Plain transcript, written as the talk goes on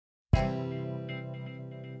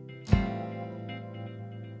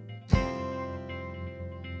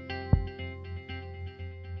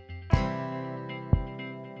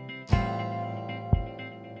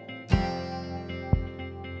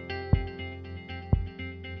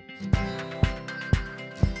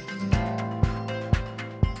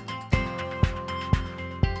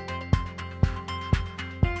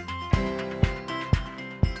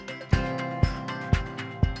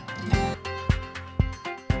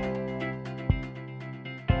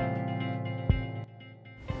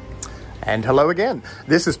And hello again.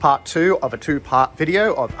 This is part 2 of a 2-part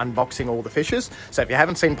video of unboxing all the fishes. So if you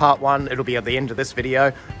haven't seen part 1, it'll be at the end of this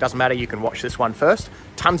video. Doesn't matter, you can watch this one first.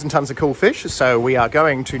 Tons and tons of cool fish. So we are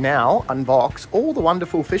going to now unbox all the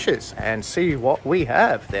wonderful fishes and see what we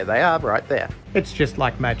have. There they are, right there. It's just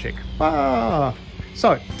like magic.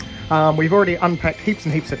 We've already unpacked heaps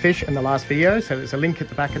and heaps of fish in the last video, so there's a link at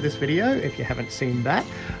the back of this video if you haven't seen that.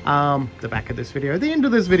 The back of this video, the end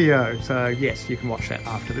of this video. So yes, you can watch that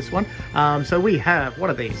after this one. So we have, what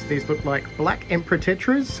are these? These look like black emperor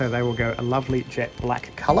tetras, so they will go a lovely jet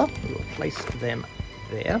black colour. We will place them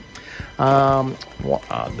there. What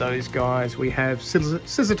are those guys? We have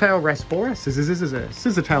scissortail raspora,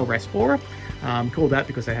 scissortail raspora. Called that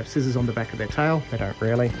because they have scissors on the back of their tail. They don't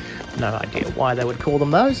really. No idea why they would call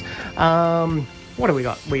them those. What do we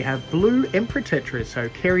got? We have blue emperor tetras, so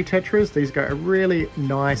Kerry tetras. These go a really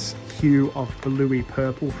nice hue of bluey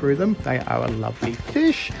purple through them. They are a lovely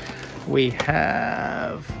fish. We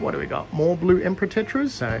have, what do we got? More blue emperor tetras,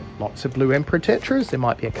 so lots of blue emperor tetras. There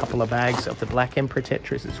might be a couple of bags of the black emperor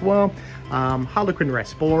tetras as well. Harlequin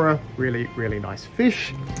raspora, really nice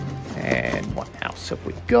fish. And what else have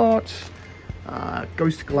we got?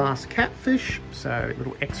 Ghost glass catfish, so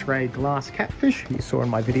little x-ray glass catfish you saw in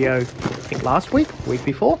my video I think last week, week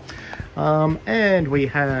before. And we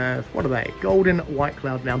have, what are they? Golden white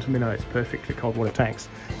cloud mountain minnows, perfect for cold water tanks.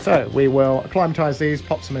 So we will acclimatize these,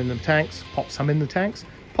 pop some in the tanks,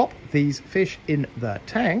 pop these fish in the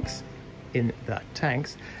tanks,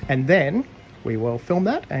 and then we will film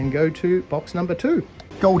that and go to box number 2.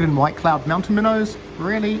 Golden white cloud mountain minnows,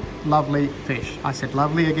 really lovely fish. I said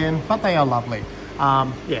lovely again, but they are lovely.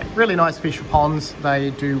 Yeah, really nice fish for ponds.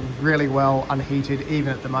 They do really well unheated,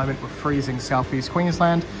 even at the moment with freezing southeast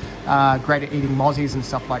Queensland. Great at eating mozzies and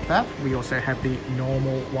stuff like that. We also have the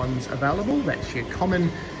normal ones available. That's your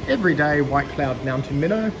common everyday white cloud mountain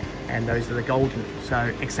minnow, and those are the golden.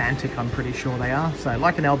 So exantic, I'm pretty sure they are. So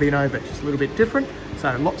like an albino, but just a little bit different.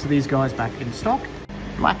 So lots of these guys back in stock.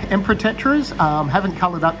 Black emperor tetras, haven't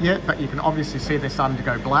coloured up yet, but you can obviously see they're starting to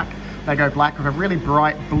go black. They go black with a really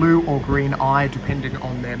bright blue or green eye, depending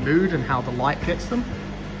on their mood and how the light gets them.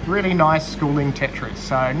 Really nice schooling tetras,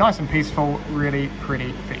 so nice and peaceful, really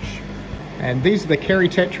pretty fish. And these are the Kerry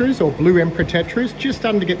tetras, or blue emperor tetras, just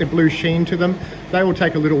starting to get the blue sheen to them. They will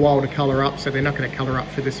take a little while to colour up, so they're not going to colour up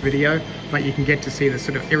for this video, but you can get to see the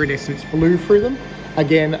sort of iridescent blue through them.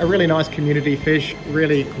 Again, a really nice community fish,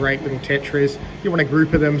 really great little tetras. You want a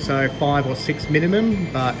group of them, so 5 or 6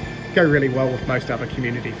 minimum, but go really well with most other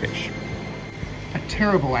community fish. A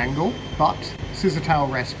terrible angle, but scissortail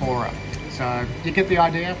raspora. So you get the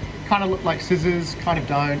idea, kind of look like scissors, kind of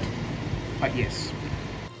don't, but yes.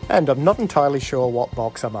 And I'm not entirely sure what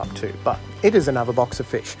box I'm up to, but it is another box of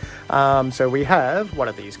fish. So we have, what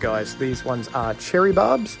are these guys? These ones are cherry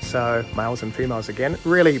barbs, so males and females again.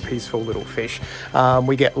 Really peaceful little fish.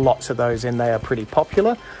 We get lots of those in, they are pretty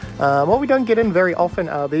popular. What we don't get in very often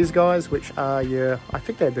are these guys, which are your, I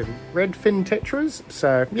think they're the redfin tetras.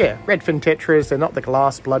 So yeah, redfin tetras, they're not the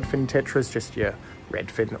glass bloodfin tetras, just your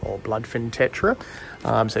redfin or bloodfin tetra.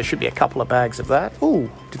 So there should be a couple of bags of that.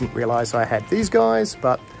 Oh, didn't realize I had these guys,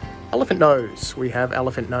 but Elephantnose. We have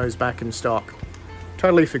Elephantnose back in stock.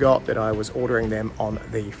 Totally forgot that I was ordering them on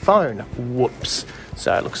the phone. Whoops.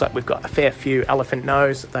 So it looks like we've got a fair few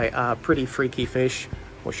Elephantnose. They are pretty freaky fish.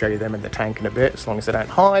 We'll show you them in the tank in a bit, as long as they don't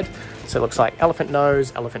hide. So it looks like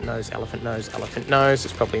Elephantnose, Elephantnose, Elephantnose, Elephantnose.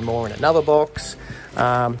 There's probably more in another box.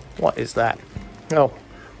 What is that? Oh,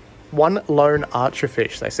 one lone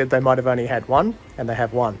archerfish. They said they might have only had one, and they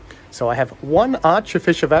have one. So I have one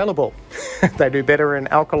archerfish available. They do better in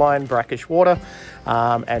alkaline, brackish water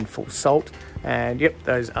and full salt. And yep,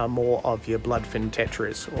 those are more of your bloodfin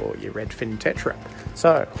tetras or your redfin tetra.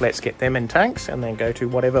 So let's get them in tanks and then go to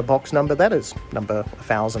whatever box number that is, number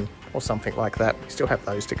 1000 or something like that. We still have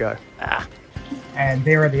those to go. And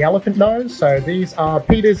there are the Elephantnose. So these are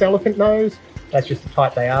Peter's Elephantnose. That's just the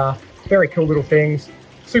type they are. Very cool little things.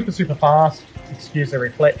 Super fast. Excuse the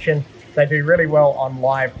reflection. They do really well on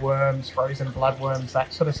live worms, frozen bloodworms,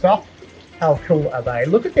 that sort of stuff. How cool are they?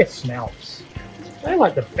 Look at their snouts. They're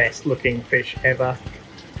like the best looking fish ever.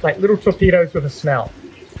 Like little torpedoes with a snout.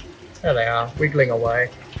 There they are, wiggling away.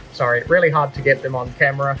 Sorry, really hard to get them on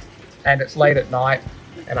camera, and it's late at night,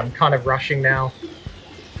 and I'm kind of rushing now,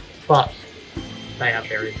 but they are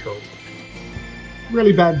very cool.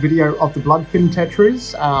 Really bad video of the bloodfin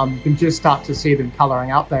tetras. You can just start to see them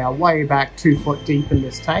colouring up. They are way back 2 foot deep in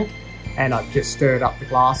this tank, and I've just stirred up the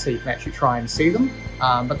glass so you can actually try and see them.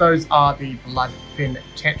 But those are the bloodfin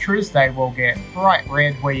tetras. They will get bright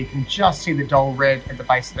red where you can just see the dull red at the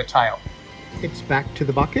base of the tail. it's back to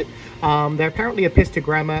the bucket. They're apparently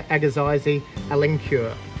Epistogramma agassizi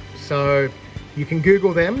alincure. So you can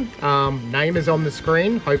Google them. Name is on the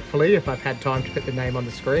screen, hopefully, if I've had time to put the name on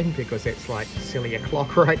the screen, because it's like silly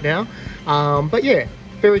o'clock right now. But yeah,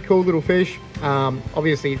 very cool little fish.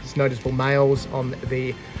 Obviously, it's noticeable males on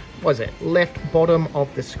the, what is it, left bottom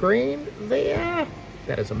of the screen there.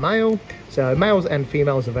 That is a male. So males and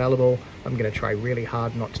females available. I'm going to try really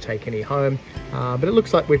hard not to take any home. But it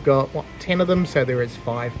looks like we've got, what, 10 of them. So there is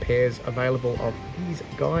 5 pairs available of these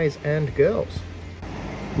guys and girls.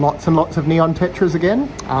 Lots and lots of neon tetras again.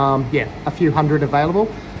 Yeah, a few hundred available.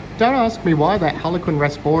 Don't ask me why that Harlequin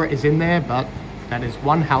raspora is in there, but that is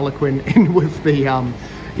one Harlequin in with the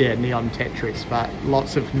yeah, neon tetras. But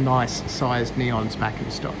lots of nice sized neons back in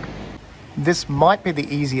stock. This might be the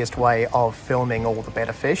easiest way of filming all the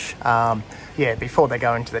betta fish, yeah, before they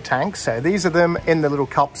go into the tank. So these are them in the little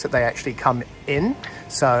cups that they actually come in.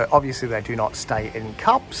 So obviously they do not stay in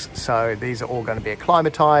cups. So these are all going to be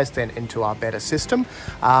acclimatized then into our betta system.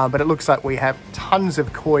 But it looks like we have tons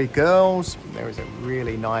of koi girls. There is a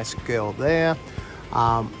really nice girl there.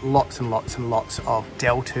 Lots and lots and lots of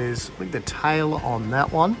deltas. Look at the tail on that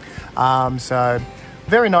one. So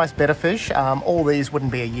very nice betta fish. All these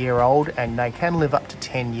wouldn't be a year old, and they can live up to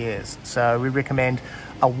 10 years. So we recommend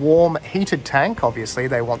a warm heated tank. Obviously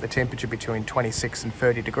they want the temperature between 26 and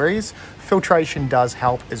 30 degrees. Filtration does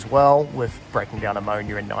help as well with breaking down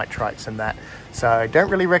ammonia and nitrites and that. So don't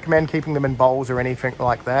really recommend keeping them in bowls or anything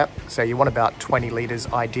like that. So you want about 20 litres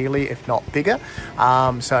ideally, if not bigger.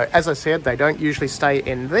 So as I said, they don't usually stay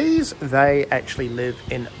in these. They actually live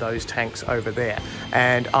in those tanks over there.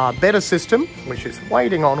 And our betta system, which is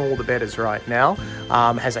waiting on all the bettas right now,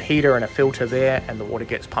 has a heater and a filter there, and the water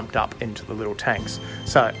gets pumped up into the little tanks.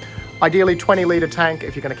 So ideally 20-litre tank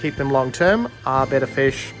if you're going to keep them long term. Our betta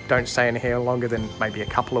fish don't stay in here longer than maybe a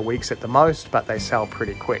couple of weeks at the most, but they sell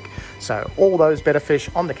pretty quick. So all those betta fish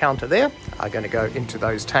on the counter there are going to go into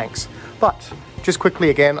those tanks. But just quickly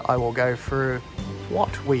again, I will go through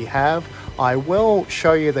what we have. I will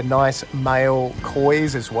show you the nice male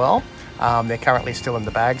kois as well. They're currently still in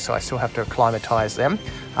the bag, so I still have to acclimatize them,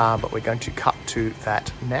 but we're going to cut to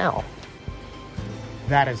that now.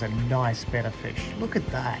 That is a nice betta fish. Look at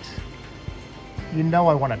that. You know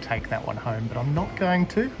I want to take that one home, but I'm not going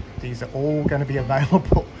to. These are all going to be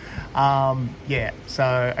available. Yeah,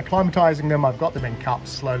 so acclimatizing them, I've got them in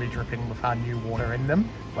cups, slowly dripping with our new water in them.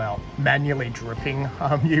 Well, manually dripping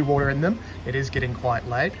new water in them. It is getting quite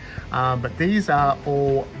late. But these are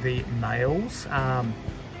all the males.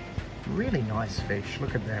 Really nice fish,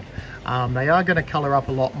 look at them. They are going to colour up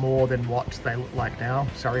a lot more than what they look like now.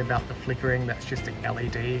 Sorry about the flickering, that's just an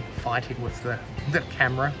LED fighting with the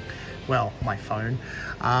camera. Well, my phone.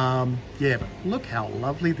 Yeah, but look how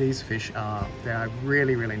lovely these fish are. They are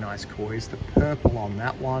really, really nice kois. The purple on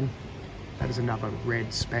that one. That is another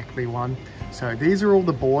red speckly one. So these are all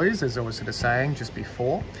the boys, as I was sort of saying just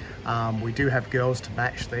before. We do have girls to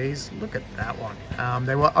match these. Look at that one.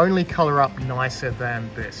 They will only colour up nicer than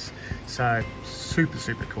this. So super,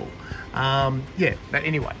 super cool. Yeah, but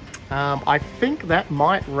anyway, I think that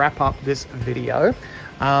might wrap up this video.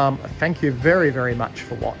 Thank you very, very much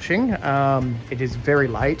for watching. It is very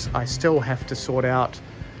late. I still have to sort out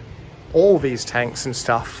all these tanks and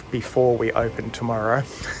stuff before we open tomorrow.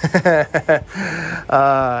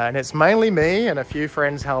 And it's mainly me and a few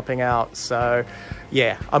friends helping out. So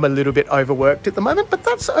yeah, I'm a little bit overworked at the moment, but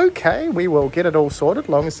that's okay. We will get it all sorted.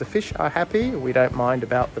 Long as the fish are happy, we don't mind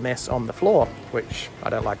about the mess on the floor, which I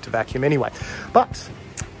don't like to vacuum anyway. But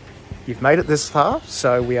you've made it this far,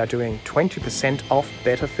 so we are doing 20% off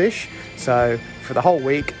betta fish. So for the whole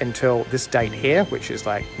week until this date here, which is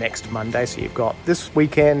like next Monday. So you've got this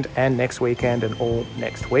weekend and next weekend and all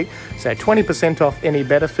next week. So 20% off any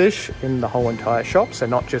betta fish in the whole entire shop. So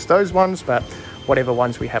not just those ones, but whatever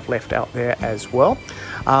ones we have left out there as well.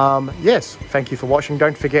 Yes, thank you for watching.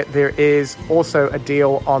 Don't forget there is also a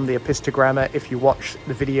deal on the Epistogramma if you watch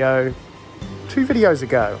the video 2 videos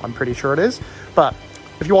ago, I'm pretty sure it is. But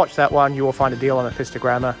if you watch that one, you will find a deal on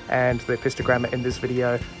Epistogramma, and the Epistogramma in this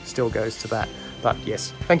video still goes to that. But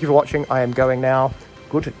yes, thank you for watching. I am going now.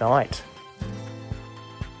 Good night.